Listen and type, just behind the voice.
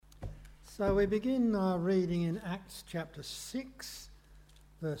So we begin our reading in Acts chapter 6,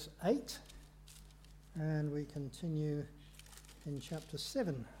 verse 8, and we continue in chapter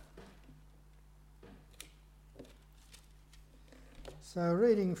 7. So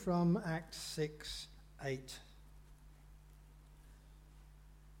reading from Acts 6, 8.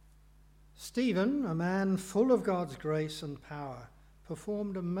 Stephen, a man full of God's grace and power,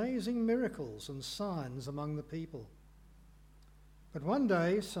 performed amazing miracles and signs among the people. But one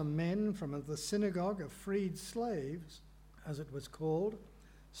day some men from the synagogue of freed slaves, as it was called,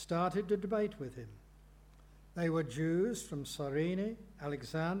 started to debate with him. They were Jews from Cyrene,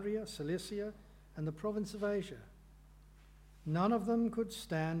 Alexandria, Cilicia, and the province of Asia. None of them could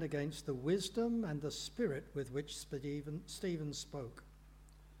stand against the wisdom and the spirit with which Stephen spoke.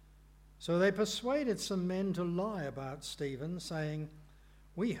 So they persuaded some men to lie about Stephen, saying,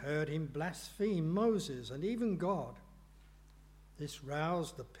 "We heard him blaspheme Moses and even God." This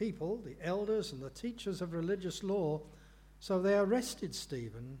roused the people, the elders and the teachers of religious law, so they arrested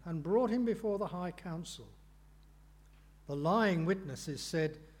Stephen and brought him before the high council. The lying witnesses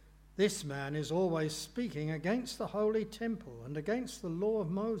said, "This man is always speaking against the holy temple and against the law of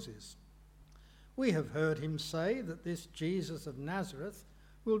Moses. We have heard him say that this Jesus of Nazareth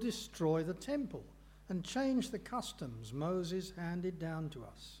will destroy the temple and change the customs Moses handed down to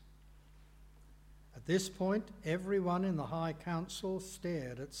us." At this point, everyone in the high council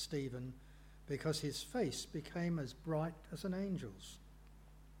stared at Stephen because his face became as bright as an angel's.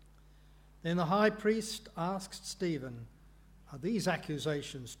 Then the high priest asked Stephen, "Are these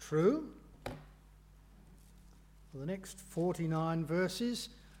accusations true?" For the next 49 verses,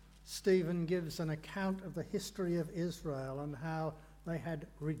 Stephen gives an account of the history of Israel and how they had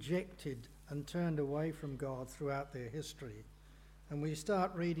rejected and turned away from God throughout their history. And we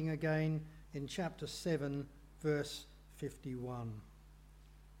start reading again in chapter 7, verse 51.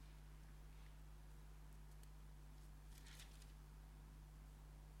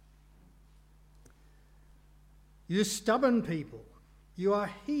 "You stubborn people, you are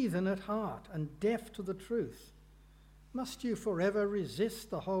heathen at heart and deaf to the truth. Must you forever resist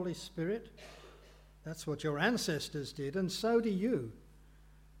the Holy Spirit? That's what your ancestors did, and so do you.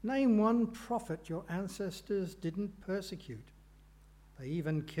 Name one prophet your ancestors didn't persecute. They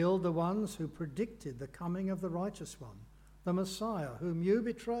even killed the ones who predicted the coming of the righteous one, the Messiah, whom you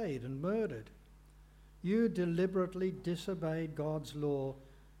betrayed and murdered. You deliberately disobeyed God's law,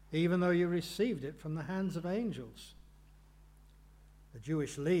 even though you received it from the hands of angels." The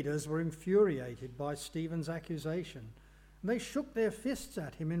Jewish leaders were infuriated by Stephen's accusation, and they shook their fists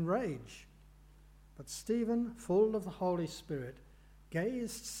at him in rage. But Stephen, full of the Holy Spirit,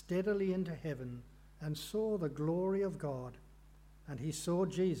 gazed steadily into heaven and saw the glory of God. And he saw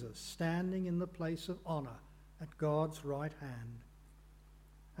Jesus standing in the place of honour at God's right hand.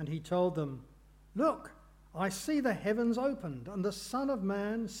 And he told them, "Look, I see the heavens opened and the Son of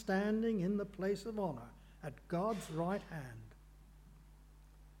Man standing in the place of honour at God's right hand."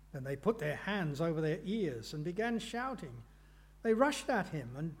 Then they put their hands over their ears and began shouting. They rushed at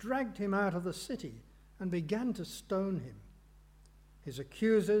him and dragged him out of the city and began to stone him. His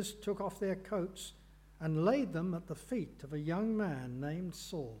accusers took off their coats and laid them at the feet of a young man named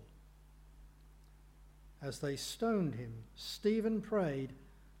Saul. As they stoned him, Stephen prayed,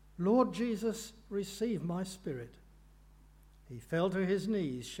 "Lord Jesus, receive my spirit." He fell to his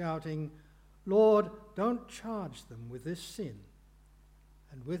knees, shouting, "Lord, don't charge them with this sin."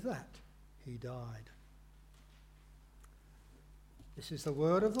 And with that, he died. This is the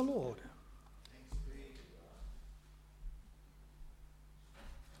word of the Lord.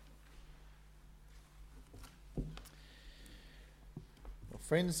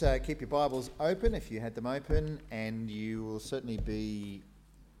 Friends, keep your Bibles open if you had them open, and you will certainly be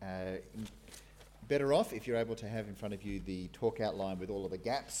better off if you're able to have in front of you the talk outline with all of the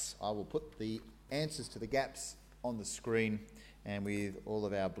gaps. I will put the answers to the gaps on the screen, and with all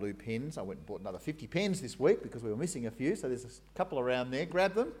of our blue pens. I went and bought another 50 pens this week because we were missing a few, so there's a couple around there.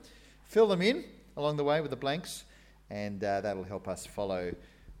 Grab them, fill them in along the way with the blanks, and that'll help us follow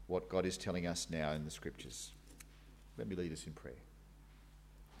what God is telling us now in the Scriptures. Let me lead us in prayer.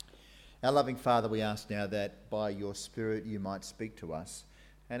 Our loving Father, we ask now that by your Spirit you might speak to us.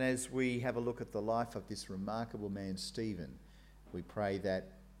 And as we have a look at the life of this remarkable man, Stephen, we pray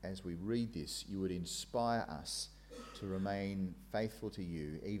that as we read this, you would inspire us to remain faithful to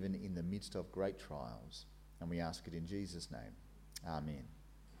you, even in the midst of great trials. And we ask it in Jesus' name. Amen.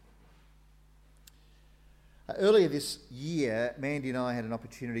 Earlier this year, Mandy and I had an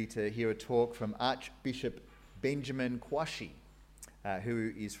opportunity to hear a talk from Archbishop Benjamin Kwashi,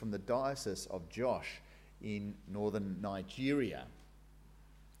 who is from the Diocese of Jos in northern Nigeria.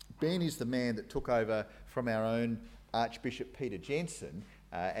 Ben is the man that took over from our own Archbishop Peter Jensen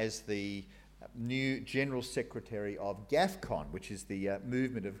as the new General Secretary of GAFCON, which is the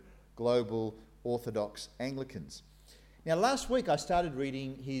movement of Global Orthodox Anglicans. Now, last week I started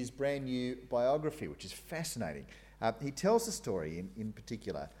reading his brand new biography, which is fascinating. He tells the story, in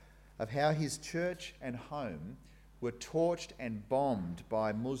particular, of how his church and home were torched and bombed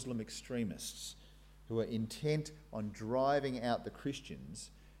by Muslim extremists who were intent on driving out the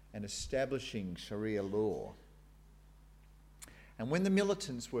Christians and establishing Sharia law. And when the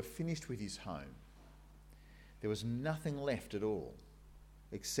militants were finished with his home, there was nothing left at all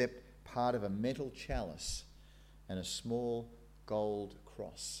except part of a metal chalice and a small gold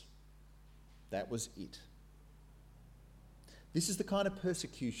cross. That was it. This is the kind of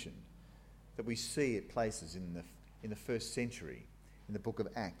persecution that we see at places in the first century in the book of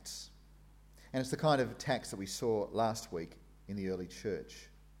Acts. And it's the kind of attacks that we saw last week in the early church.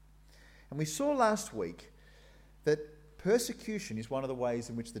 And we saw last week that persecution is one of the ways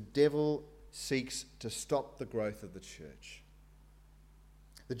in which the devil seeks to stop the growth of the church.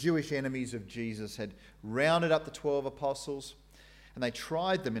 The Jewish enemies of Jesus had rounded up the 12 apostles and they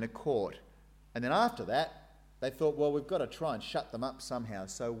tried them in a court. And then after that, they thought, well, we've got to try and shut them up somehow,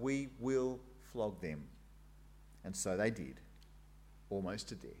 so we will flog them. And so they did, almost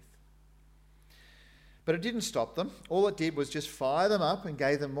to death. But it didn't stop them. All it did was just fire them up and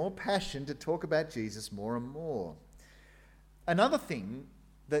gave them more passion to talk about Jesus more and more. Another thing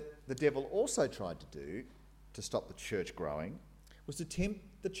that the devil also tried to do to stop the church growing was to tempt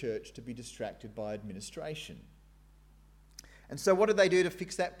the church to be distracted by administration. And so what did they do to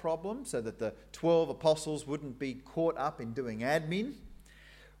fix that problem so that the 12 apostles wouldn't be caught up in doing admin?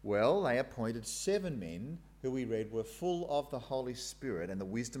 Well, they appointed 7 men who we read were full of the Holy Spirit and the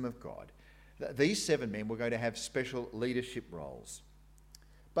wisdom of God. These 7 men were going to have special leadership roles.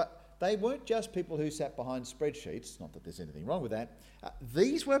 But they weren't just people who sat behind spreadsheets, not that there's anything wrong with that.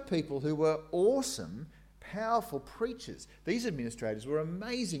 These were people who were awesome, powerful preachers. These administrators were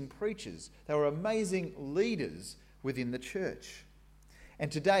amazing preachers. They were amazing leaders within the church.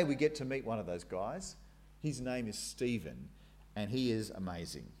 And today we get to meet one of those guys. His name is Stephen, and he is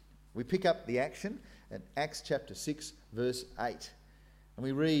amazing. We pick up the action in Acts chapter 6, verse 8. And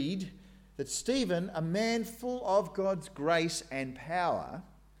we read that Stephen, a man full of God's grace and power,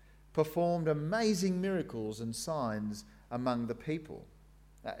 performed amazing miracles and signs among the people.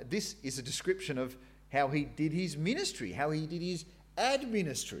 This is a description of how he did his ministry, how he did his ad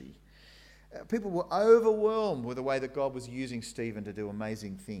ministry. People were overwhelmed with the way that God was using Stephen to do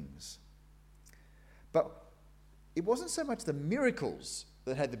amazing things. But it wasn't so much the miracles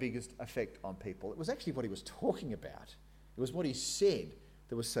that had the biggest effect on people. It was actually what he was talking about. It was what he said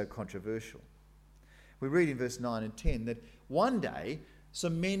that was so controversial. We read in verse 9 and 10 that one day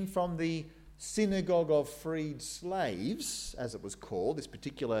some men from the synagogue of freed slaves, as it was called, this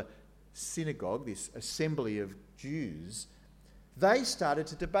particular synagogue, this assembly of Jews, they started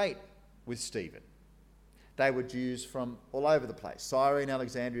to debate with Stephen. They were Jews from all over the place, Cyrene,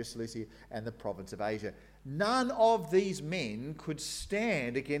 Alexandria, Cilicia, and the province of Asia. None of these men could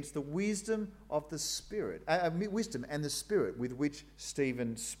stand against the wisdom of the Spirit, wisdom and the Spirit with which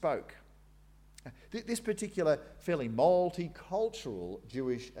Stephen spoke. This particular fairly multicultural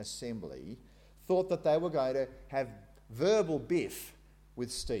Jewish assembly thought that they were going to have verbal biff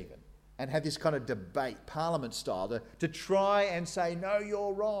with Stephen and have this kind of debate, parliament style, to try and say, no,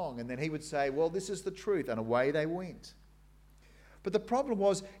 you're wrong. And then he would say, well, this is the truth. And away they went. But the problem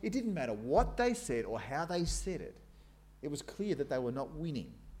was, it didn't matter what they said or how they said it. It was clear that they were not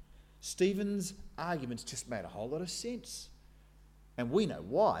winning. Stephen's arguments just made a whole lot of sense. And we know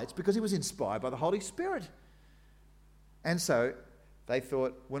why. It's because he was inspired by the Holy Spirit. And so they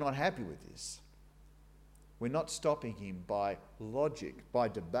thought, we're not happy with this. We're not stopping him by logic, by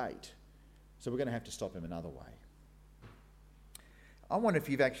debate. So we're going to have to stop him another way. I wonder if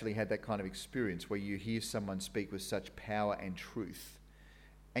you've actually had that kind of experience where you hear someone speak with such power and truth,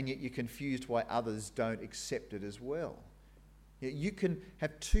 and yet you're confused why others don't accept it as well. You can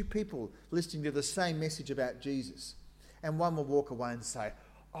have 2 people listening to the same message about Jesus, and one will walk away and say,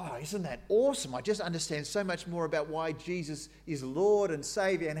 oh, isn't that awesome? I just understand so much more about why Jesus is Lord and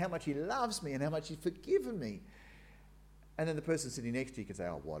Saviour and how much he loves me and how much he's forgiven me. And then the person sitting next to you can say,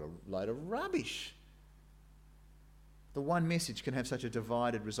 oh, what a load of rubbish. The one message can have such a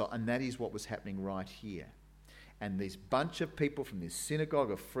divided result, and that is what was happening right here. And this bunch of people from this synagogue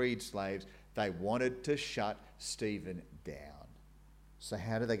of freed slaves, they wanted to shut Stephen down. So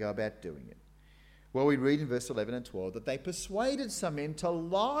how do they go about doing it? Well, we read in verse 11 and 12 that they persuaded some men to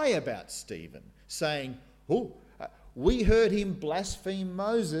lie about Stephen, saying, we heard him blaspheme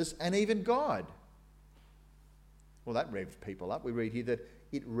Moses and even God. Well, that revved people up. We read here that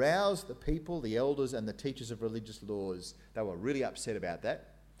it roused the people, the elders and the teachers of religious laws. They were really upset about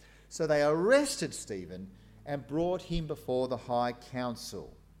that. So they arrested Stephen and brought him before the high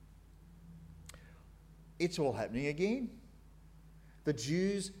council. It's all happening again. The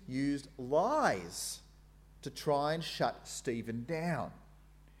Jews used lies to try and shut Stephen down.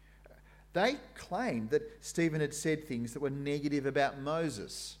 They claimed that Stephen had said things that were negative about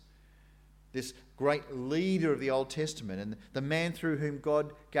Moses, this great leader of the Old Testament and the man through whom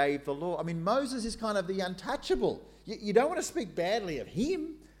God gave the law. I mean, Moses is kind of the untouchable. You don't want to speak badly of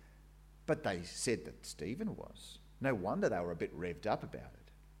him, but they said that Stephen was. No wonder they were a bit revved up about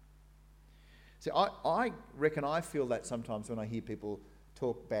it. See, I reckon I feel that sometimes when I hear people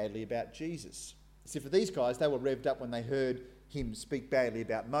talk badly about Jesus. See, for these guys, they were revved up when they heard him speak badly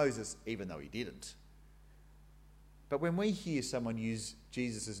about Moses, even though he didn't. But when we hear someone use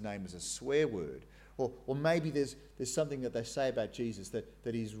Jesus' name as a swear word, or maybe there's something that they say about Jesus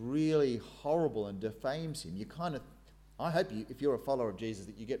that is really horrible and defames him, you kind of, I hope you, if you're a follower of Jesus,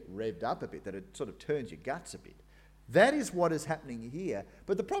 that you get revved up a bit, that it sort of turns your guts a bit. That is what is happening here.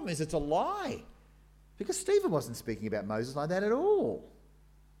 But the problem is it's a lie, because Stephen wasn't speaking about Moses like that at all.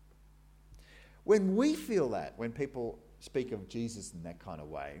 When we feel that, when people speak of Jesus in that kind of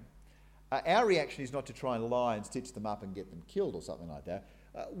way, our reaction is not to try and lie and stitch them up and get them killed or something like that.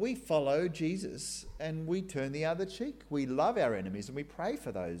 We follow Jesus and we turn the other cheek. We love our enemies and we pray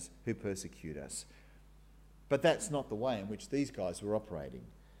for those who persecute us. But that's not the way in which these guys were operating.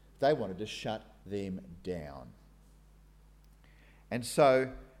 They wanted to shut them down. And so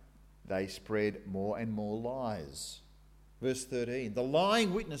they spread more and more lies. Verse 13, the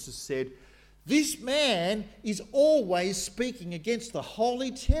lying witnesses said, "This man is always speaking against the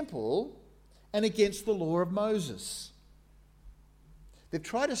holy temple and against the law of Moses." They've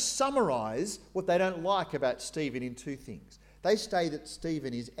tried to summarise what they don't like about Stephen in two things. They say that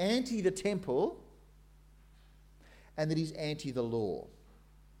Stephen is anti the temple and that he's anti the law.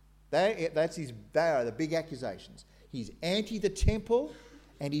 They are the big accusations. He's anti the temple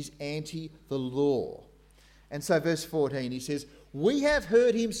and he's anti the law. And so verse 14, he says, "We have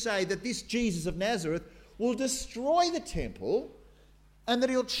heard him say that this Jesus of Nazareth will destroy the temple and that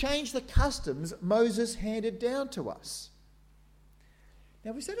he'll change the customs Moses handed down to us."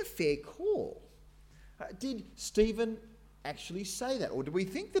 Now, is that a fair call? Did Stephen actually say that? Or do we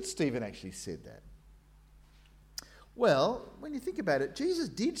think that Stephen actually said that? Well, when you think about it, Jesus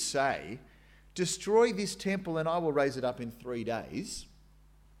did say, "Destroy this temple and I will raise it up in 3 days."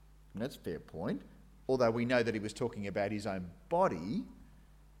 And that's a fair point. Although we know that he was talking about his own body.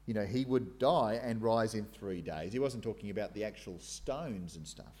 You know, he would die and rise in 3 days. He wasn't talking about the actual stones and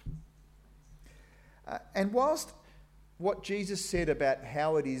stuff. And whilst what Jesus said about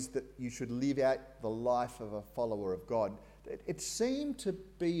how it is that you should live out the life of a follower of God, it seemed to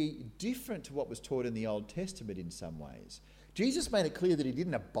be different to what was taught in the Old Testament in some ways. Jesus made it clear that he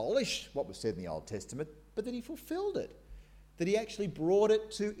didn't abolish what was said in the Old Testament, but that he fulfilled it. That he actually brought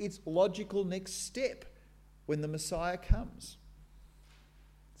it to its logical next step when the Messiah comes.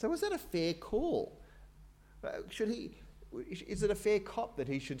 So is that a fair call? Is it a fair cop that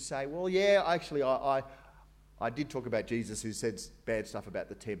he should say, well, yeah, actually I did talk about Jesus who said bad stuff about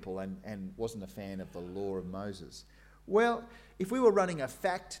the temple and wasn't a fan of the law of Moses? Well, if we were running a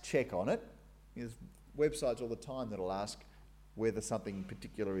fact check on it, there's websites all the time that'll ask whether something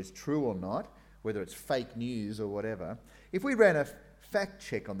particular is true or not, whether it's fake news or whatever. If we ran a fact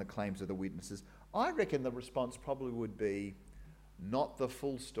check on the claims of the witnesses, I reckon the response probably would be, not the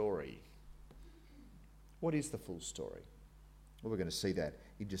full story. What is the full story? Well, we're going to see that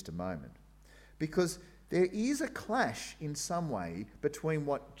in just a moment. Because there is a clash in some way between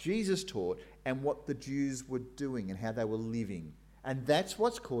what Jesus taught and what the Jews were doing and how they were living. And that's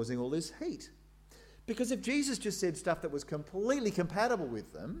what's causing all this heat. Because if Jesus just said stuff that was completely compatible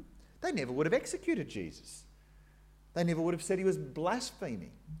with them, they never would have executed Jesus. They never would have said he was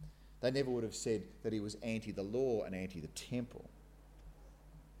blaspheming. They never would have said that he was anti the law and anti the temple.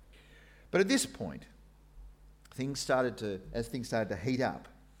 But at this point, as things started to heat up,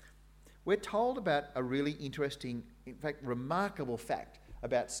 we're told about a really interesting, in fact, remarkable fact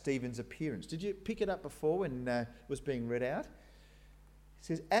about Stephen's appearance. Did you pick it up before when it was being read out? It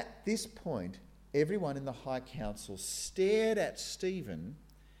says, at this point, everyone in the high council stared at Stephen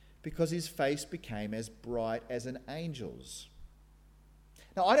because his face became as bright as an angel's.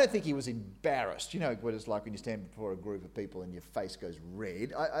 Now, I don't think he was embarrassed. You know what it's like when you stand before a group of people and your face goes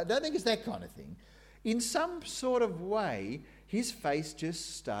red. I don't think it's that kind of thing. In some sort of way, his face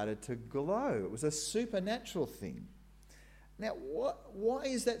just started to glow. It was a supernatural thing. Now, why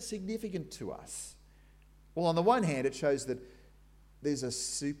is that significant to us? Well, on the one hand, it shows that there's a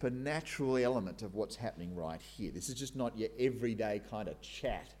supernatural element of what's happening right here. This is just not your everyday kind of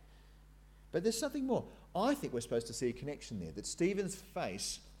chat. But there's something more. I think we're supposed to see a connection there, that Stephen's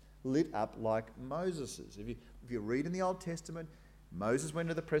face lit up like Moses's. If you read in the Old Testament, Moses went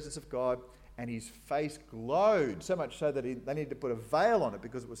into the presence of God and his face glowed, so much so that they needed to put a veil on it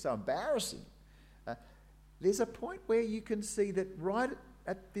because it was so embarrassing. There's a point where you can see that right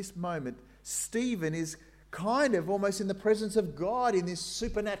at this moment, Stephen is kind of almost in the presence of God in this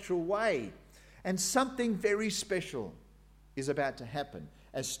supernatural way. And something very special is about to happen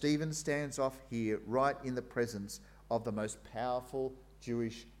as Stephen stands off here right in the presence of the most powerful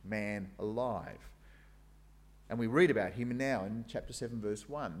Jewish man alive. And we read about him now in chapter 7, verse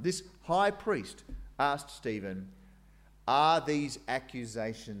 1. This high priest asked Stephen, "Are these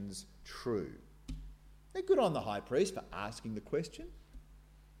accusations true?" They're good on the high priest for asking the question,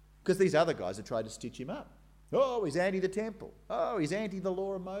 because these other guys have tried to stitch him up. Oh, he's anti the temple. Oh, he's anti the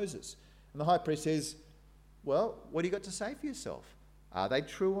law of Moses. And the high priest says, well, what do you got to say for yourself? Are they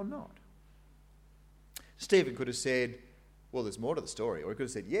true or not? Stephen could have said, well, there's more to the story. Or he could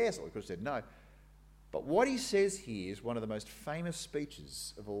have said yes, or he could have said no. But what he says here is one of the most famous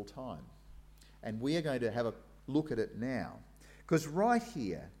speeches of all time. And we are going to have a look at it now. Because right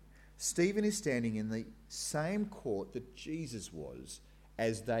here, Stephen is standing in the same court that Jesus was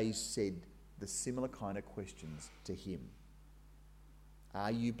as they said the similar kind of questions to him.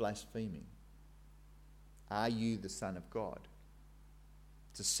 Are you blaspheming? Are you the Son of God?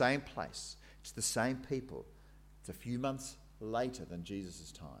 It's the same place. It's the same people. It's a few months later than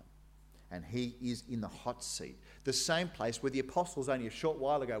Jesus' time. And he is in the hot seat. The same place where the apostles only a short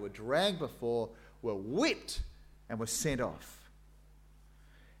while ago were dragged before, were whipped, and were sent off.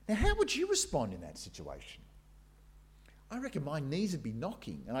 Now, how would you respond in that situation? I reckon my knees would be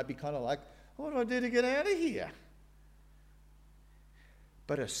knocking, and I'd be kind of like, what do I do to get out of here?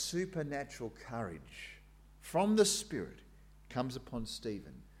 But a supernatural courage from the Spirit comes upon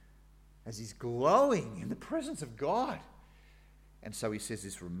Stephen as he's glowing in the presence of God. And so he says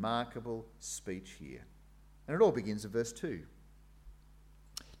this remarkable speech here. And it all begins in verse 2.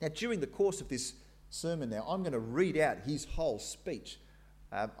 Now, during the course of this sermon now, I'm going to read out his whole speech.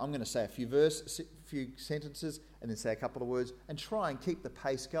 I'm going to say a few sentences and then say a couple of words and try and keep the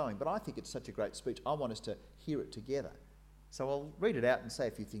pace going. But I think it's such a great speech, I want us to hear it together. So I'll read it out and say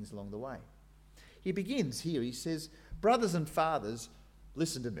a few things along the way. He begins here, he says, "Brothers and fathers,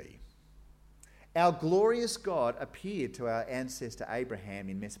 listen to me. Our glorious God appeared to our ancestor Abraham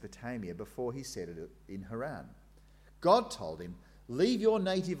in Mesopotamia before he settled in Haran. God told him, 'Leave your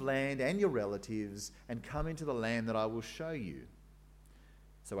native land and your relatives and come into the land that I will show you.'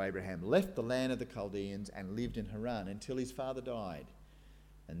 So Abraham left the land of the Chaldeans and lived in Haran until his father died.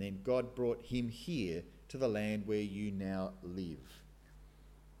 And then God brought him here to the land where you now live."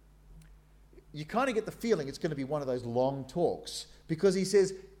 You kind of get the feeling it's going to be one of those long talks because he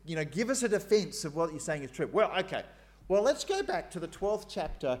says, give us a defense of what you're saying is true. Well, okay. Well, let's go back to the 12th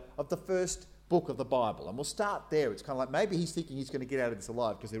chapter of the first book of the Bible, and we'll start there. It's kind of like maybe he's thinking he's going to get out of this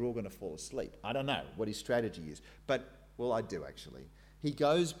alive because they're all going to fall asleep. I don't know what his strategy is, but, well, I do actually. He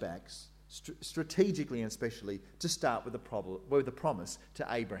goes back strategically and especially to start with the promise to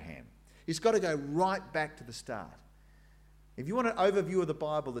Abraham. He's got to go right back to the start. If you want an overview of the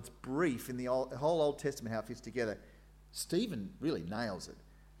Bible that's brief in the whole Old Testament, how it fits together, Stephen really nails it.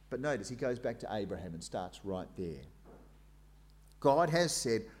 But notice he goes back to Abraham and starts right there. God has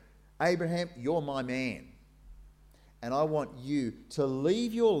said, Abraham, you're my man. And I want you to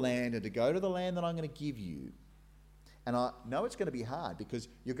leave your land and to go to the land that I'm going to give you. And I know it's going to be hard because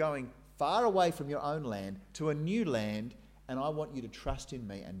you're going far away from your own land to a new land, and I want you to trust in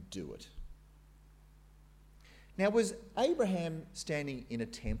me and do it. Now, was Abraham standing in a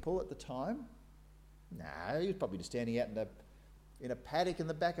temple at the time? No, he was probably just standing out in a paddock in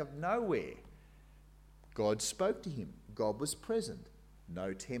the back of nowhere. God spoke to him. God was present.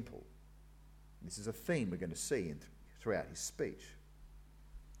 No temple. This is a theme we're going to see throughout his speech.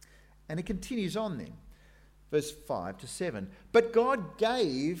 And it continues on then. Verse 5 to 7. But God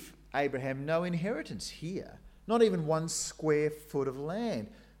gave Abraham no inheritance here, not even 1 square foot of land.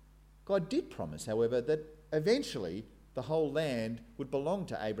 God did promise, however, that eventually the whole land would belong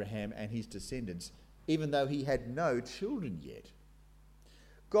to Abraham and his descendants, even though he had no children yet.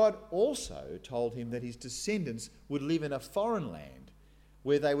 God also told him that his descendants would live in a foreign land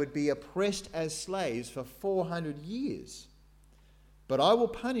where they would be oppressed as slaves for 400 years. But I will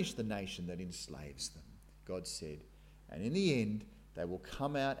punish the nation that enslaves them, God said, and in the end they will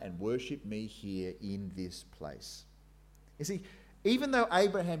come out and worship me here in this place. You see, even though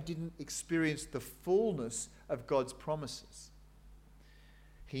Abraham didn't experience the fullness of God's promises,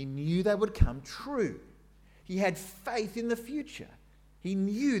 he knew they would come true. He had faith in the future. He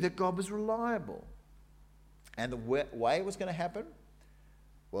knew that God was reliable. And the way it was going to happen?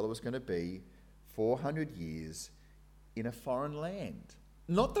 Well, it was going to be 400 years in a foreign land.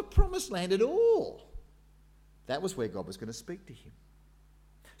 Not the promised land at all. That was where God was going to speak to him.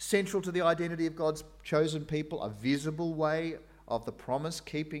 Central to the identity of God's chosen people, a visible way of the promise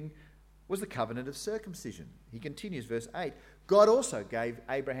keeping, was the covenant of circumcision. He continues, verse 8. God also gave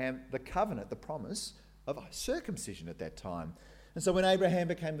Abraham the covenant, the promise of circumcision at that time. And so when Abraham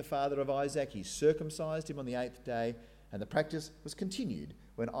became the father of Isaac, he circumcised him on the 8th day, and the practice was continued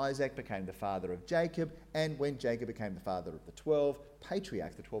when Isaac became the father of Jacob, and when Jacob became the father of the 12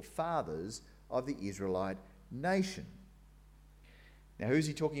 patriarchs, the 12 fathers of the Israelite nation. Now, who's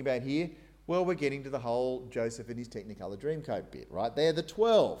he talking about here? Well, we're getting to the whole Joseph and his Technicolor Dreamcoat bit, right? They're the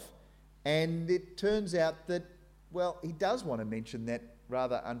 12. And it turns out that, well, he does want to mention that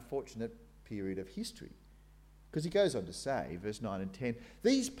rather unfortunate period of history. Because he goes on to say, verse 9 and 10,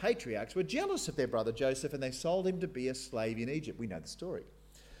 these patriarchs were jealous of their brother Joseph and they sold him to be a slave in Egypt. We know the story.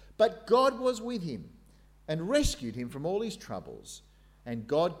 But God was with him and rescued him from all his troubles. And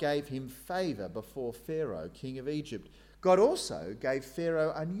God gave him favour before Pharaoh, king of Egypt. God also gave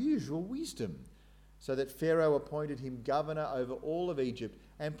Pharaoh unusual wisdom, so that Pharaoh appointed him governor over all of Egypt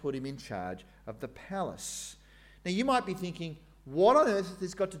and put him in charge of the palace. Now you might be thinking, what on earth has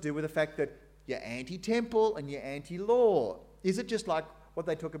this got to do with the fact that you're anti-temple and you're anti-law? Is it just like what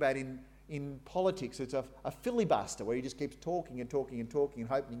they talk about in politics? It's a filibuster where he just keeps talking and talking and talking and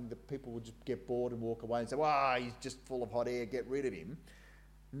hoping that people will just get bored and walk away and say, well, he's just full of hot air, get rid of him.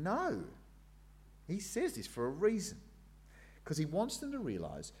 No. He says this for a reason. Because he wants them to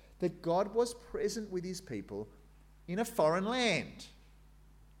realise that God was present with his people in a foreign land.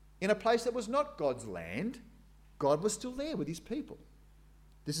 In a place that was not God's land, God was still there with his people.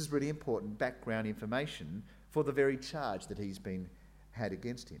 This is really important background information for the very charge that he's been had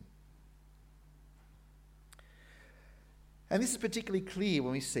against him. And this is particularly clear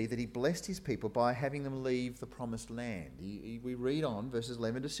when we see that he blessed his people by having them leave the promised land. We read on, verses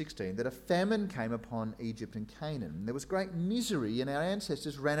 11 to 16, that a famine came upon Egypt and Canaan. There was great misery and our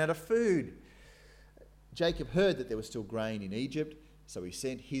ancestors ran out of food. Jacob heard that there was still grain in Egypt, so he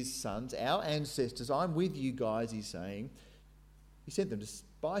sent his sons, our ancestors, I'm with you guys, he's saying. He sent them to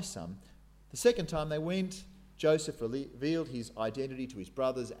buy some. The second time they went, Joseph revealed his identity to his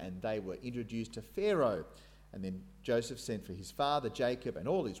brothers and they were introduced to Pharaoh. And then Joseph sent for his father Jacob and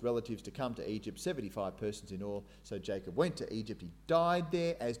all his relatives to come to Egypt, 75 persons in all. So Jacob went to Egypt. He died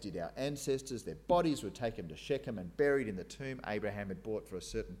there, as did our ancestors. Their bodies were taken to Shechem and buried in the tomb Abraham had bought for a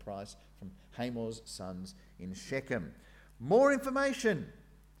certain price from Hamor's sons in Shechem. More information.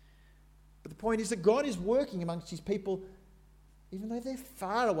 But the point is that God is working amongst his people even though they're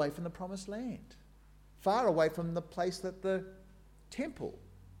far away from the promised land, far away from the place that the temple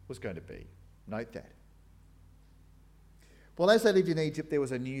was going to be. Note that. Well, as they lived in Egypt, there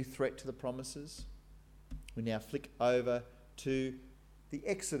was a new threat to the promises. We now flick over to the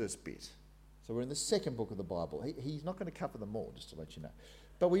Exodus bit. So we're in the second book of the Bible. He's not going to cover them all, just to let you know.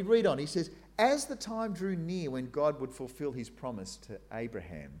 But we read on. He says, as the time drew near when God would fulfill his promise to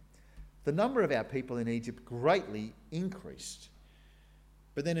Abraham, the number of our people in Egypt greatly increased.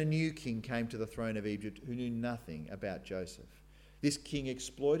 But then a new king came to the throne of Egypt who knew nothing about Joseph. This king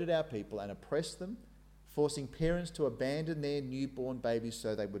exploited our people and oppressed them, forcing parents to abandon their newborn babies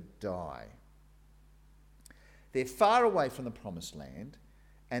so they would die. They're far away from the promised land,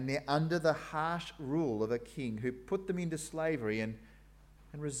 and they're under the harsh rule of a king who put them into slavery and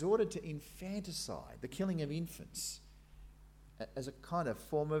resorted to infanticide, the killing of infants, as a kind of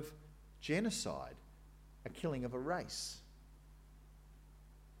form of genocide, a killing of a race.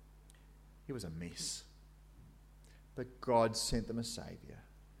 It was a mess. But God sent them a saviour.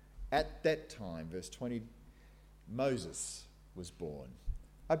 At that time, verse 20, Moses was born.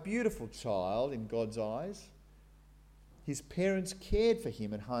 A beautiful child in God's eyes. His parents cared for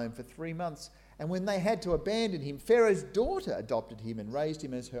him at home for 3 months, and when they had to abandon him, Pharaoh's daughter adopted him and raised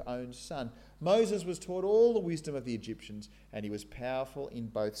him as her own son. Moses was taught all the wisdom of the Egyptians, and he was powerful in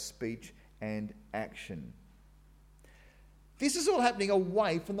both speech and action. This is all happening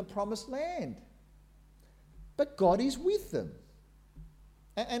away from the promised land. But God is with them.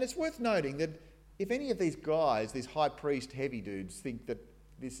 And it's worth noting that if any of these guys, these high priest heavy dudes, think that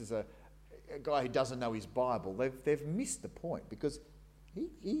this is a guy who doesn't know his Bible, they've missed the point, because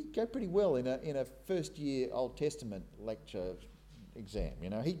he go pretty well in a first year Old Testament lecture exam.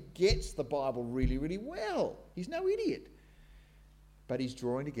 You know, he gets the Bible really, really well. He's no idiot. but he's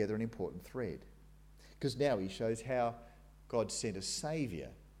drawing together an important thread. Because now he shows how God sent a saviour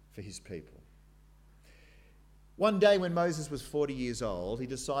for his people. One day when Moses was 40 years old, he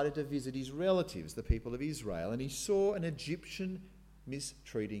decided to visit his relatives, the people of Israel, and he saw an Egyptian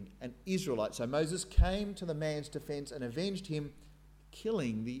mistreating an Israelite. So Moses came to the man's defence and avenged him,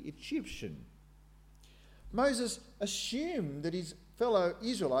 killing the Egyptian. Moses assumed that his fellow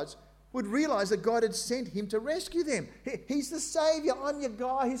Israelites would realise that God had sent him to rescue them. He's the saviour. I'm your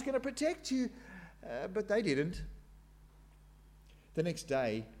guy. He's going to protect you. But they didn't. The next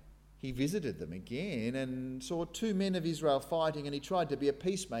day, he visited them again and saw two men of Israel fighting, and he tried to be a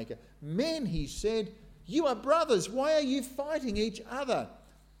peacemaker. Men, he said, you are brothers. Why are you fighting each other?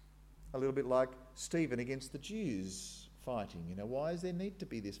 A little bit like Stephen against the Jews fighting. Why is there need to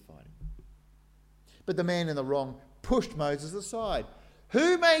be this fighting? But the man in the wrong pushed Moses aside.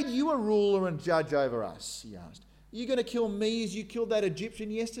 Who made you a ruler and judge over us? He asked. Are you going to kill me as you killed that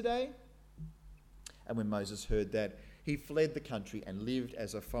Egyptian yesterday? And when Moses heard that, he fled the country and lived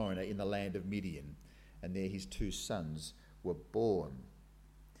as a foreigner in the land of Midian. And there his two sons were born.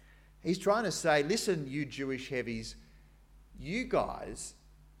 He's trying to say, listen, you Jewish heavies, you guys,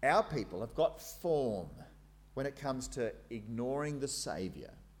 our people, have got form when it comes to ignoring the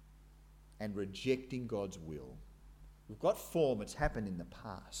Saviour and rejecting God's will. We've got form. It's happened in the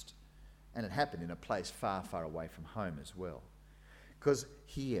past. And it happened in a place far, far away from home as well. Because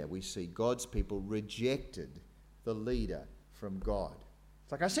here we see God's people rejected the leader from God.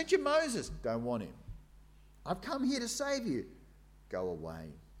 It's like, I sent you Moses. Don't want him. I've come here to save you. Go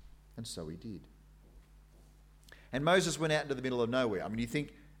away. And so he did. And Moses went out into the middle of nowhere. You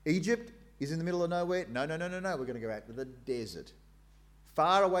think Egypt is in the middle of nowhere? No. We're going to go out to the desert.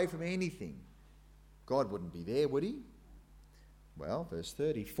 Far away from anything. God wouldn't be there, would he? Well, verse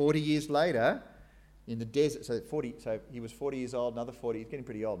 30, 40 years later, in the desert, so he was 40 years old, another 40, he's getting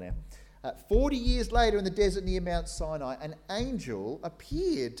pretty old now. 40 years later in the desert near Mount Sinai, an angel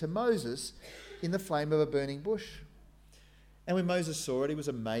appeared to Moses in the flame of a burning bush. And when Moses saw it, he was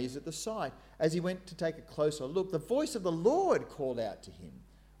amazed at the sight. As he went to take a closer look, the voice of the Lord called out to him,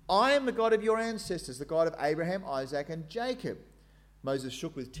 I am the God of your ancestors, the God of Abraham, Isaac, and Jacob. Moses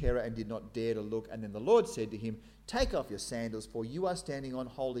shook with terror and did not dare to look. And then the Lord said to him, take off your sandals, for you are standing on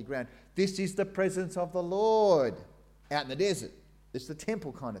holy ground. This is the presence of the Lord out in the desert. It's the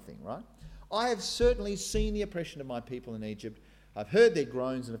temple kind of thing, right? I have certainly seen the oppression of my people in Egypt. I've heard their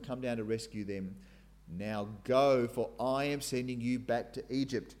groans and have come down to rescue them. Now go, for I am sending you back to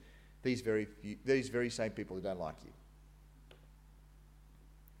Egypt. These very same people who don't like you.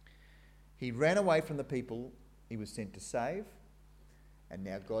 He ran away from the people he was sent to save. And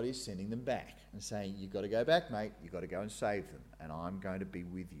now God is sending them back and saying, you've got to go back, mate. You've got to go and save them. And I'm going to be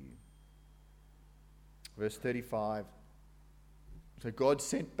with you. Verse 35. So God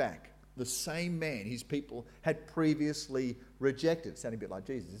sent back the same man his people had previously rejected. Sounding a bit like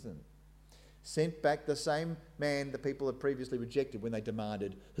Jesus, isn't it? Sent back the same man the people had previously rejected when they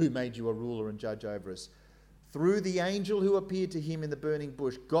demanded, who made you a ruler and judge over us? Through the angel who appeared to him in the burning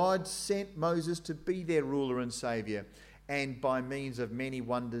bush, God sent Moses to be their ruler and saviour. And by means of many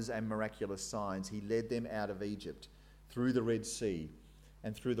wonders and miraculous signs, he led them out of Egypt, through the Red Sea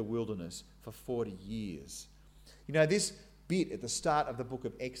and through the wilderness for 40 years. This bit at the start of the book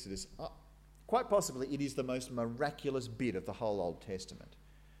of Exodus, quite possibly it is the most miraculous bit of the whole Old Testament.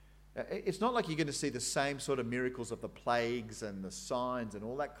 It's not like you're going to see the same sort of miracles of the plagues and the signs and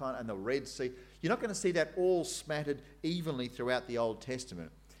all that kind, and the Red Sea. You're not going to see that all smattered evenly throughout the Old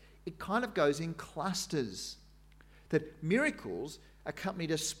Testament. It kind of goes in clusters. That miracles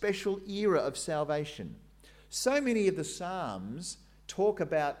accompanied a special era of salvation. So many of the Psalms talk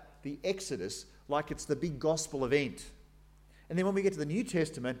about the Exodus like it's the big gospel event. And then when we get to the New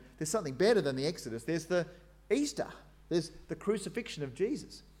Testament, there's something better than the Exodus. There's the Easter. There's the crucifixion of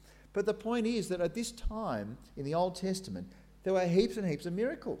Jesus. But the point is that at this time in the Old Testament, there were heaps and heaps of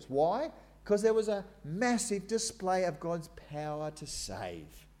miracles. Why? Because there was a massive display of God's power to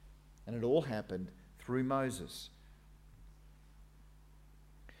save. And it all happened through Moses.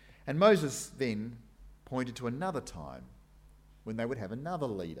 And Moses then pointed to another time when they would have another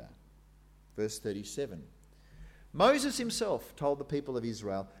leader. Verse 37. Moses himself told the people of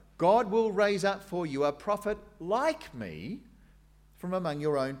Israel, God will raise up for you a prophet like me from among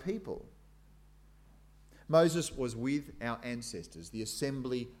your own people. Moses was with our ancestors, the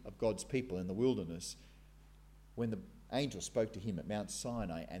assembly of God's people in the wilderness, when the angel spoke to him at Mount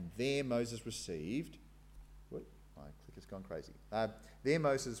Sinai, and there Moses received... My clicker's gone crazy. There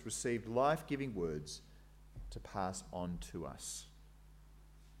Moses received life-giving words to pass on to us.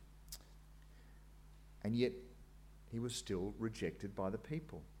 And yet, he was still rejected by the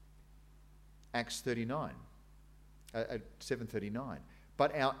people. Acts 7:39.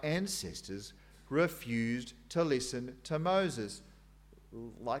 But our ancestors refused to listen to Moses,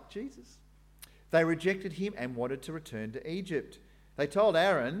 like Jesus. They rejected him and wanted to return to Egypt. They told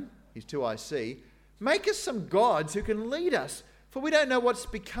Aaron, his 2IC, make us some gods who can lead us, for we don't know what's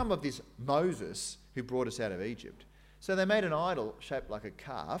become of this Moses who brought us out of Egypt. So they made an idol shaped like a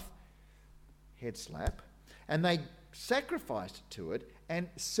calf, head slap, and they sacrificed to it and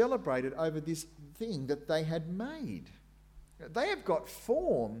celebrated over this thing that they had made. They have got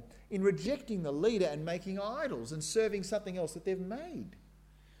form in rejecting the leader and making idols and serving something else that they've made.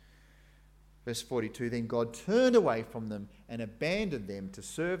 Verse 42, then God turned away from them and abandoned them to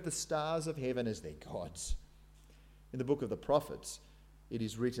serve the stars of heaven as their gods. In the book of the prophets, it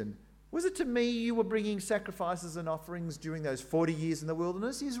is written, was it to me you were bringing sacrifices and offerings during those 40 years in the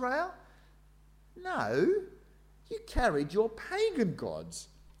wilderness, Israel? No, you carried your pagan gods,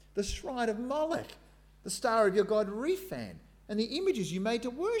 the shrine of Molech, the star of your god Rephan, and the images you made to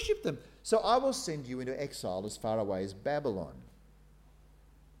worship them. So I will send you into exile as far away as Babylon.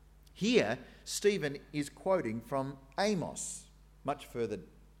 Here, Stephen is quoting from Amos, much further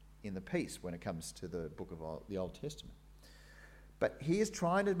in the piece when it comes to the book of the Old Testament. But he is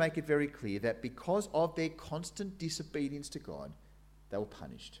trying to make it very clear that because of their constant disobedience to God, they were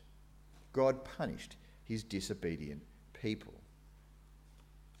punished. God punished his disobedient people.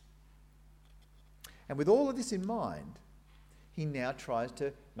 And with all of this in mind, he now tries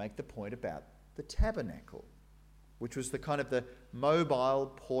to make the point about the tabernacle, which was the kind of the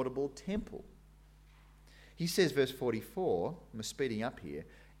mobile, portable temple. He says, verse 44, I'm speeding up here,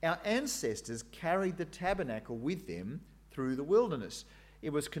 our ancestors carried the tabernacle with them through the wilderness.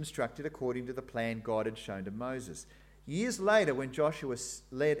 It was constructed according to the plan God had shown to Moses. Years later, when Joshua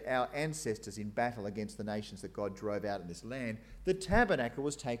led our ancestors in battle against the nations that God drove out in this land, the tabernacle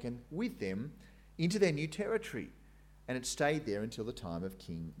was taken with them into their new territory, and it stayed there until the time of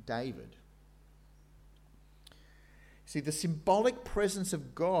King David. See, the symbolic presence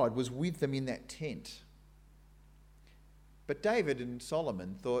of God was with them in that tent. But David and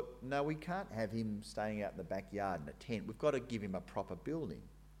Solomon thought, no, we can't have him staying out in the backyard in a tent. We've got to give him a proper building.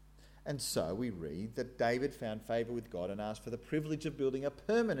 And so we read that David found favour with God and asked for the privilege of building a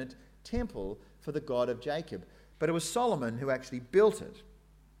permanent temple for the God of Jacob. But it was Solomon who actually built it.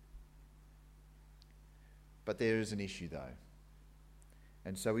 But there is an issue though.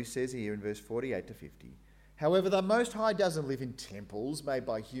 And so he says here in verse 48 to 50, however, the Most High doesn't live in temples made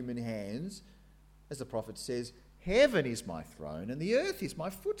by human hands. As the prophet says, heaven is my throne and the earth is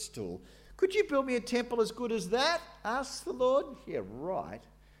my footstool. Could you build me a temple as good as that? Asks the Lord. Yeah, right.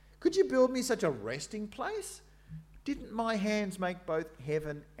 Could you build me such a resting place? Didn't my hands make both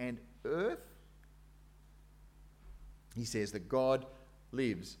heaven and earth? He says that God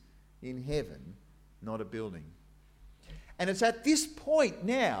lives in heaven, not a building. And it's at this point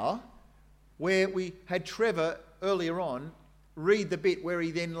now where we had Trevor earlier on read the bit where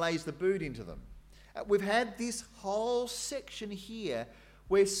he then lays the boot into them. We've had this whole section here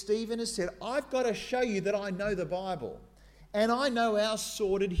where Stephen has said, I've got to show you that I know the Bible and I know our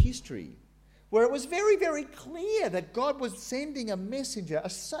sordid history, where it was very, very clear that God was sending a messenger, a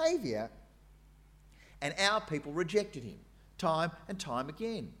saviour, and our people rejected him time and time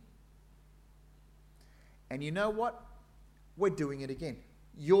again. And you know what? We're doing it again.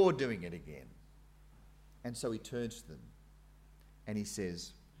 You're doing it again. And so he turns to them and he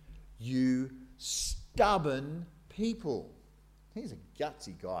says, you stubborn people. He's a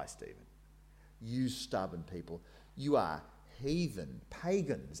gutsy guy, Stephen. You stubborn people. You are heathen,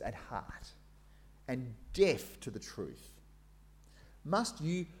 pagans at heart, and deaf to the truth. Must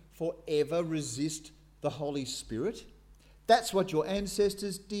you forever resist the Holy Spirit? That's what your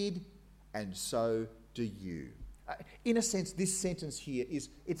ancestors did, and so do you. In a sense, this sentence here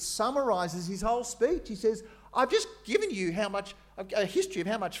it summarises his whole speech. He says, I've just given you a history of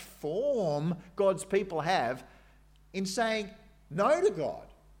how much form God's people have in saying no to God.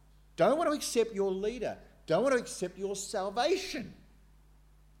 Don't want to accept your leader. Don't want to accept your salvation.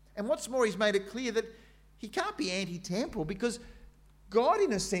 And what's more, he's made it clear that he can't be anti-temple because God,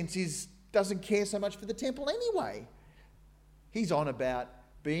 in a sense, doesn't care so much for the temple anyway. He's on about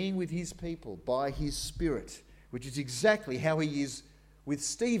being with his people by his Spirit, which is exactly how he is with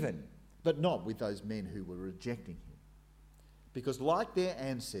Stephen, but not with those men who were rejecting him. Because like their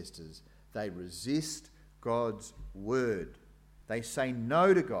ancestors, they resist God's word. They say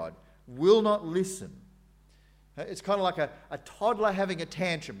no to God, will not listen. It's kind of like a toddler having a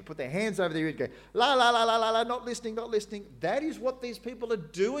tantrum. Put their hands over their ear and go, la, la, la, la, la, la, not listening, not listening. That is what these people are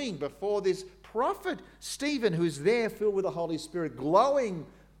doing before this prophet Stephen, who's there filled with the Holy Spirit, glowing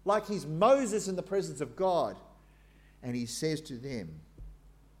like he's Moses in the presence of God. And he says to them,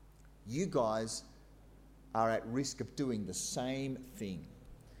 you guys are at risk of doing the same thing.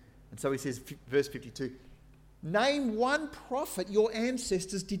 And so he says, verse 52, name one prophet your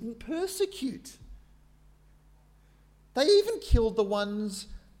ancestors didn't persecute. They even killed the ones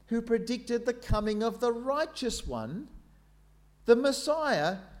who predicted the coming of the righteous one, the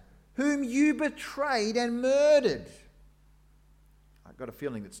Messiah, whom you betrayed and murdered. I've got a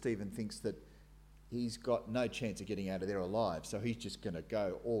feeling that Stephen thinks that he's got no chance of getting out of there alive, so he's just going to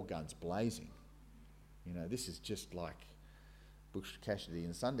go all guns blazing. You know, this is just like Butch Cassidy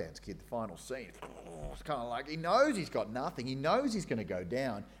and the Sundance Kid, the final scene. It's kind of like he knows he's got nothing. He knows he's going to go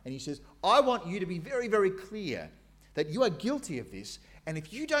down. And he says, I want you to be very, very clear that you are guilty of this. And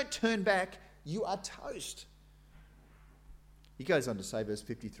if you don't turn back, you are toast. He goes on to say, verse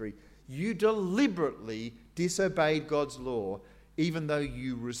 53, you deliberately disobeyed God's law, even though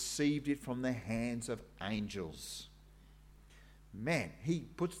you received it from the hands of angels. Man, he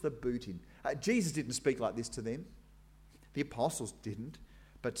puts the boot in. Jesus didn't speak like this to them. The apostles didn't.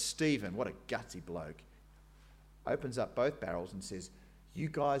 But Stephen, what a gutsy bloke, opens up both barrels and says, you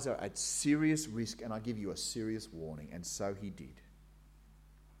guys are at serious risk and I give you a serious warning. And so he did.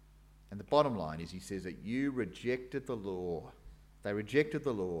 And the bottom line is he says that you rejected the law. They rejected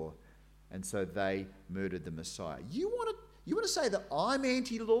the law, and so they murdered the Messiah. You want to say that I'm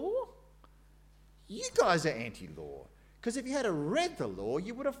anti-law? You guys are anti-law. Because if you had read the law,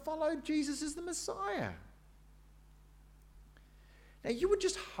 you would have followed Jesus as the Messiah. Now, you would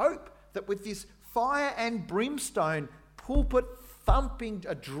just hope that with this fire and brimstone, pulpit-thumping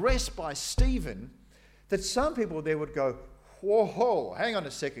address by Stephen, that some people there would go, whoa, hang on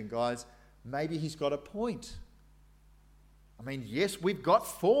a second, guys. Maybe he's got a point. I mean, yes, we've got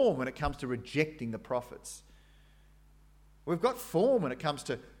form when it comes to rejecting the prophets. We've got form when it comes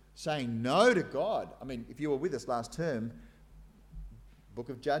to saying no to God. I mean, if you were with us last term, Book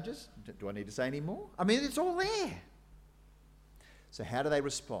of Judges, do I need to say any more? I mean, it's all there. So how do they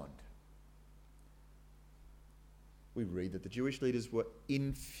respond? We read that the Jewish leaders were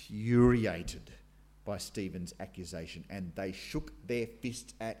infuriated by Stephen's accusation, and they shook their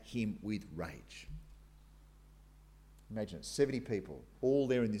fists at him with rage. Imagine it, 70 people, all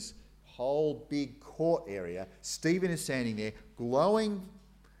there in this whole big court area. Stephen is standing there, glowing,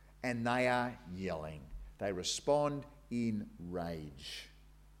 and they are yelling. They respond in rage.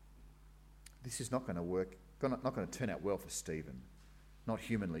 This is not going to work, not going to turn out well for Stephen, not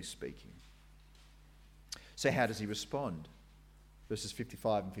humanly speaking. So how does he respond? Verses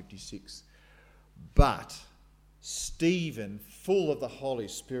 55 and 56. But Stephen, full of the Holy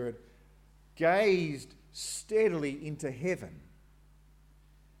Spirit, gazed steadily into heaven,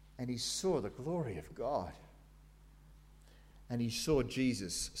 and he saw the glory of God. And he saw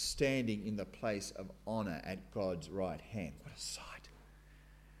Jesus standing in the place of honour at God's right hand. What a sight.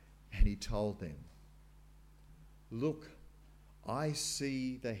 And he told them, look, I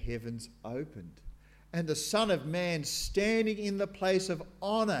see the heavens opened, and the Son of Man standing in the place of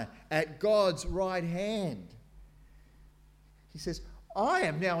honour at God's right hand. He says, I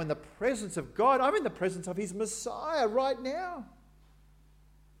am now in the presence of God. I'm in the presence of his Messiah right now.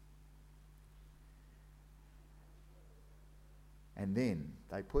 And then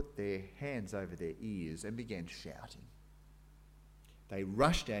they put their hands over their ears and began shouting. They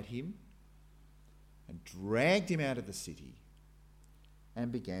rushed at him and dragged him out of the city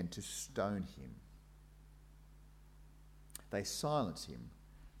and began to stone him. They silenced him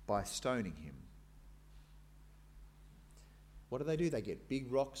by stoning him. What do? They get big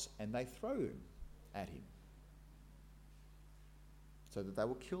rocks and they throw them at him so that they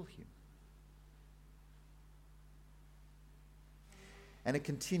will kill him. And it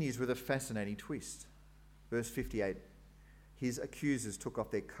continues with a fascinating twist. Verse 58, his accusers took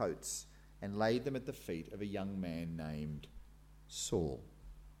off their coats and laid them at the feet of a young man named Saul.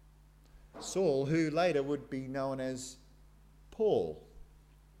 Saul, who later would be known as Paul,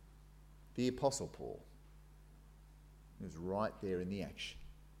 the Apostle Paul. He was right there in the action.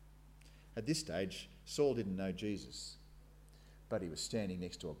 At this stage, Saul didn't know Jesus, but he was standing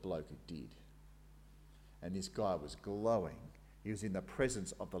next to a bloke who did. And this guy was glowing. He was in the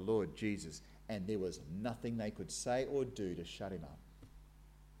presence of the Lord Jesus, and there was nothing they could say or do to shut him up.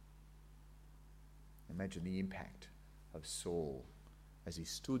 Imagine the impact of Saul as he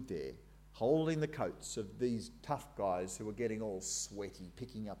stood there, holding the coats of these tough guys who were getting all sweaty,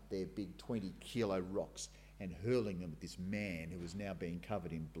 picking up their big 20-kilo rocks and hurling them at this man who was now being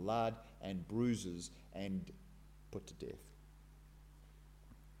covered in blood and bruises and put to death.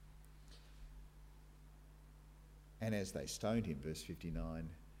 And as they stoned him, verse 59,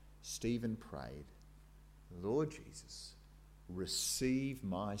 Stephen prayed, Lord Jesus, receive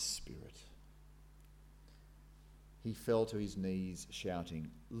my spirit. He fell to his knees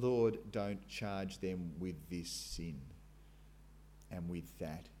shouting, Lord, don't charge them with this sin. And with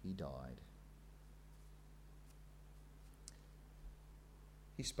that he died.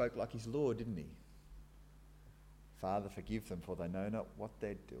 He spoke like his Lord, didn't he? Father, forgive them, for they know not what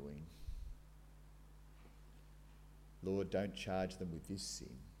they're doing. Lord, don't charge them with this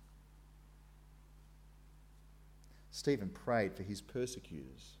sin. Stephen prayed for his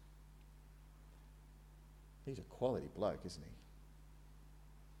persecutors. He's a quality bloke, isn't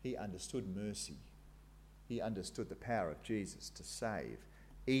he? He understood mercy. He understood the power of Jesus to save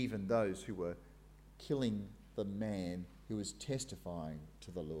even those who were killing the man who was testifying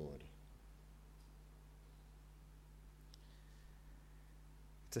to the Lord.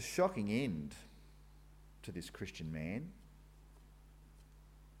 It's a shocking end to this Christian man.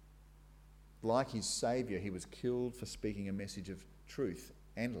 Like his Saviour, he was killed for speaking a message of truth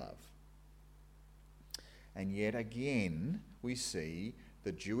and love. And yet again, we see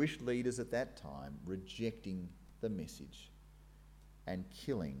the Jewish leaders at that time rejecting the message and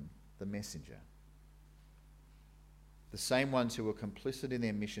killing the messenger. The same ones who were complicit in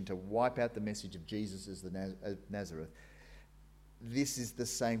their mission to wipe out the message of Jesus as the Nazareth. This is the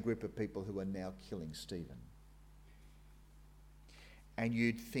same group of people who are now killing Stephen. And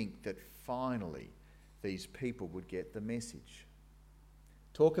you'd think that finally these people would get the message.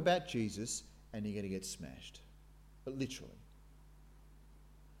 Talk about Jesus and you're going to get smashed. But literally.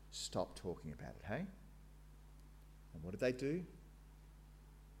 Stop talking about it, hey? And what did they do?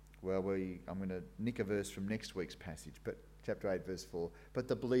 Well, I'm going to nick a verse from next week's passage, but chapter 8, verse 4. But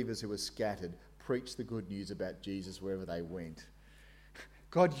the believers who were scattered preached the good news about Jesus wherever they went.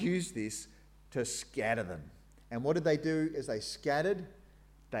 God used this to scatter them. And what did they do as they scattered?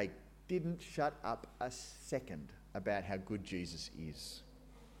 They didn't shut up a second about how good Jesus is.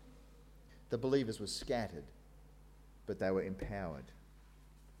 The believers were scattered, but they were empowered.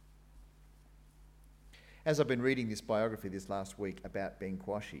 As I've been reading this biography this last week about Ben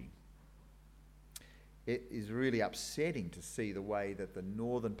Kwashi, it is really upsetting to see the way that the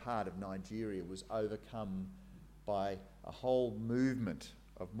northern part of Nigeria was overcome by a whole movement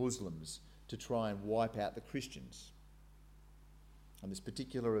of Muslims to try and wipe out the Christians. On this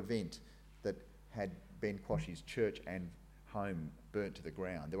particular event that had Ben Kwashi's church and home burnt to the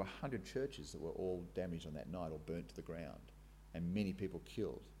ground, there were 100 churches that were all damaged on that night or burnt to the ground, and many people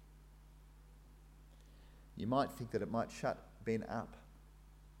killed. You might think that it might shut Ben up.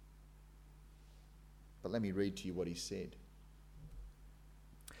 But let me read to you what he said.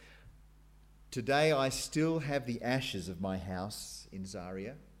 Today I still have the ashes of my house in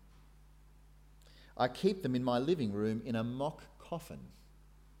Zaria. I keep them in my living room in a mock coffin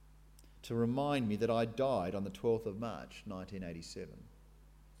to remind me that I died on the 12th of March 1987.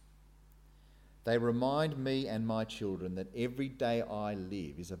 They remind me and my children that every day I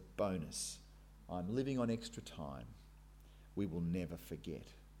live is a bonus. I'm living on extra time. We will never forget.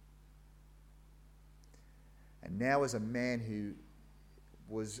 And now, as a man who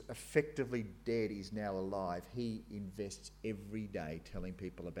was effectively dead is now alive, he invests every day telling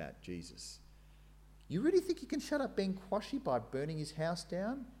people about Jesus. You really think you can shut up Ben Kwashi by burning his house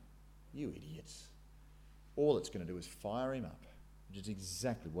down? You idiots. All it's going to do is fire him up, which is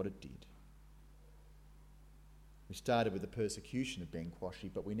exactly what it did. We started with the persecution of Ben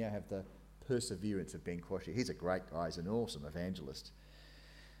Kwashi, but we now have the perseverance of Ben Kwashi. He's a great guy. He's an awesome evangelist.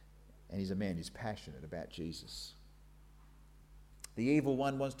 And he's a man who's passionate about Jesus. The evil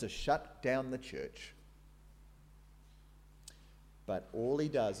one wants to shut down the church. But all he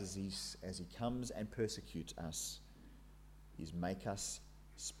does is as he comes and persecutes us is make us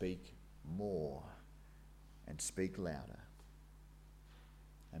speak more and speak louder.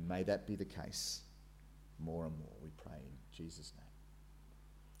 And may that be the case more and more, we pray in Jesus' name.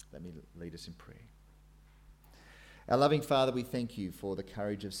 Let me lead us in prayer. Our loving Father, we thank you for the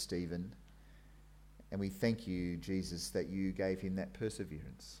courage of Stephen, and we thank you, Jesus, that you gave him that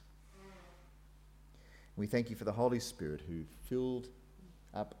perseverance. We thank you for the Holy Spirit who filled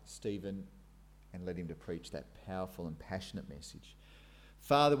up Stephen and led him to preach that powerful and passionate message.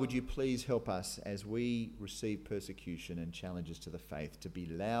 Father, would you please help us as we receive persecution and challenges to the faith to be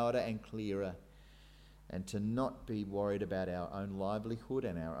louder and clearer and to not be worried about our own livelihood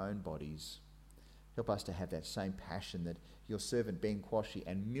and our own bodies. Help us to have that same passion that your servant Ben Kwashi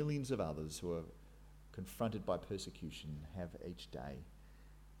and millions of others who are confronted by persecution have each day,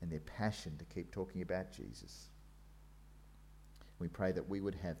 and their passion to keep talking about Jesus. We pray that we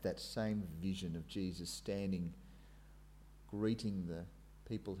would have that same vision of Jesus standing greeting the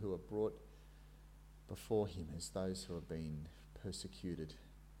people who are brought before him as those who have been persecuted,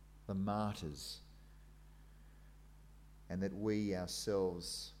 the martyrs, and that we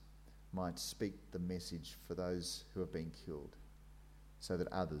ourselves might speak the message for those who have been killed, so that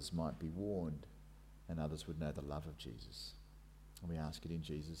others might be warned and others would know the love of Jesus. And we ask it in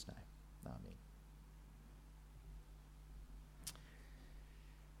Jesus' name. Amen.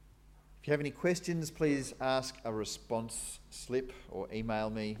 If you have any questions, please ask a response slip or email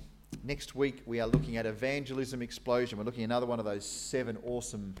me. Next week we are looking at Evangelism Explosion. We're looking at another one of those 7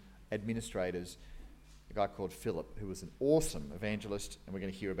 awesome administrators, a guy called Philip, who was an awesome evangelist, and we're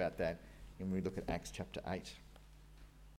going to hear about that when we look at Acts chapter 8.